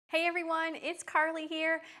Hey everyone, it's Carly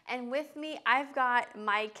here, and with me I've got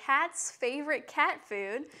my cat's favorite cat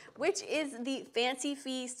food, which is the Fancy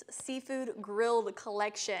Feast Seafood Grilled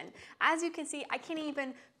Collection. As you can see, I can't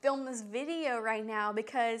even film this video right now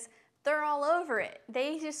because they're all over it.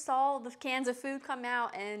 They just saw the cans of food come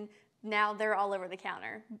out and now they're all over the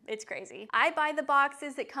counter. It's crazy. I buy the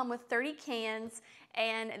boxes that come with 30 cans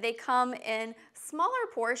and they come in smaller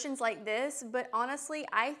portions like this, but honestly,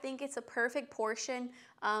 I think it's a perfect portion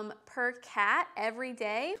per cat every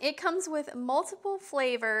day. It comes with multiple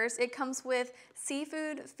flavors. It comes with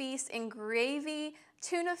seafood feast and gravy,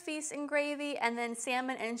 tuna feast and gravy, and then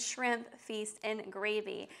salmon and shrimp feast and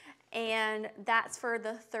gravy. And that's for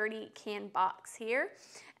the 30 can box here.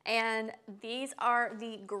 And these are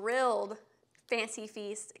the grilled Fancy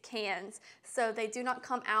Feast cans. So they do not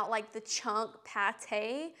come out like the chunk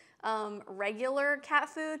pate regular cat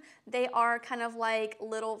food. They are kind of like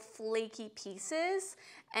little flaky pieces,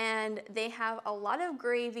 and they have a lot of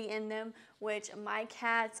gravy in them, which my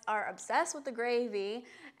cats are obsessed with the gravy,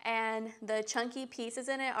 and the chunky pieces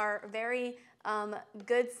in it are very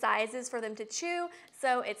good sizes for them to chew,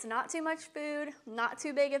 so it's not too much food, not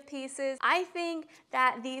too big of pieces. I think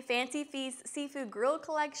that the Fancy Feast Seafood Grilled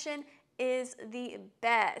Collection is the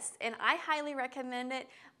best, and I highly recommend it.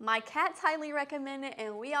 My cats highly recommend it,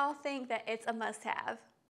 and we all think that it's a must-have.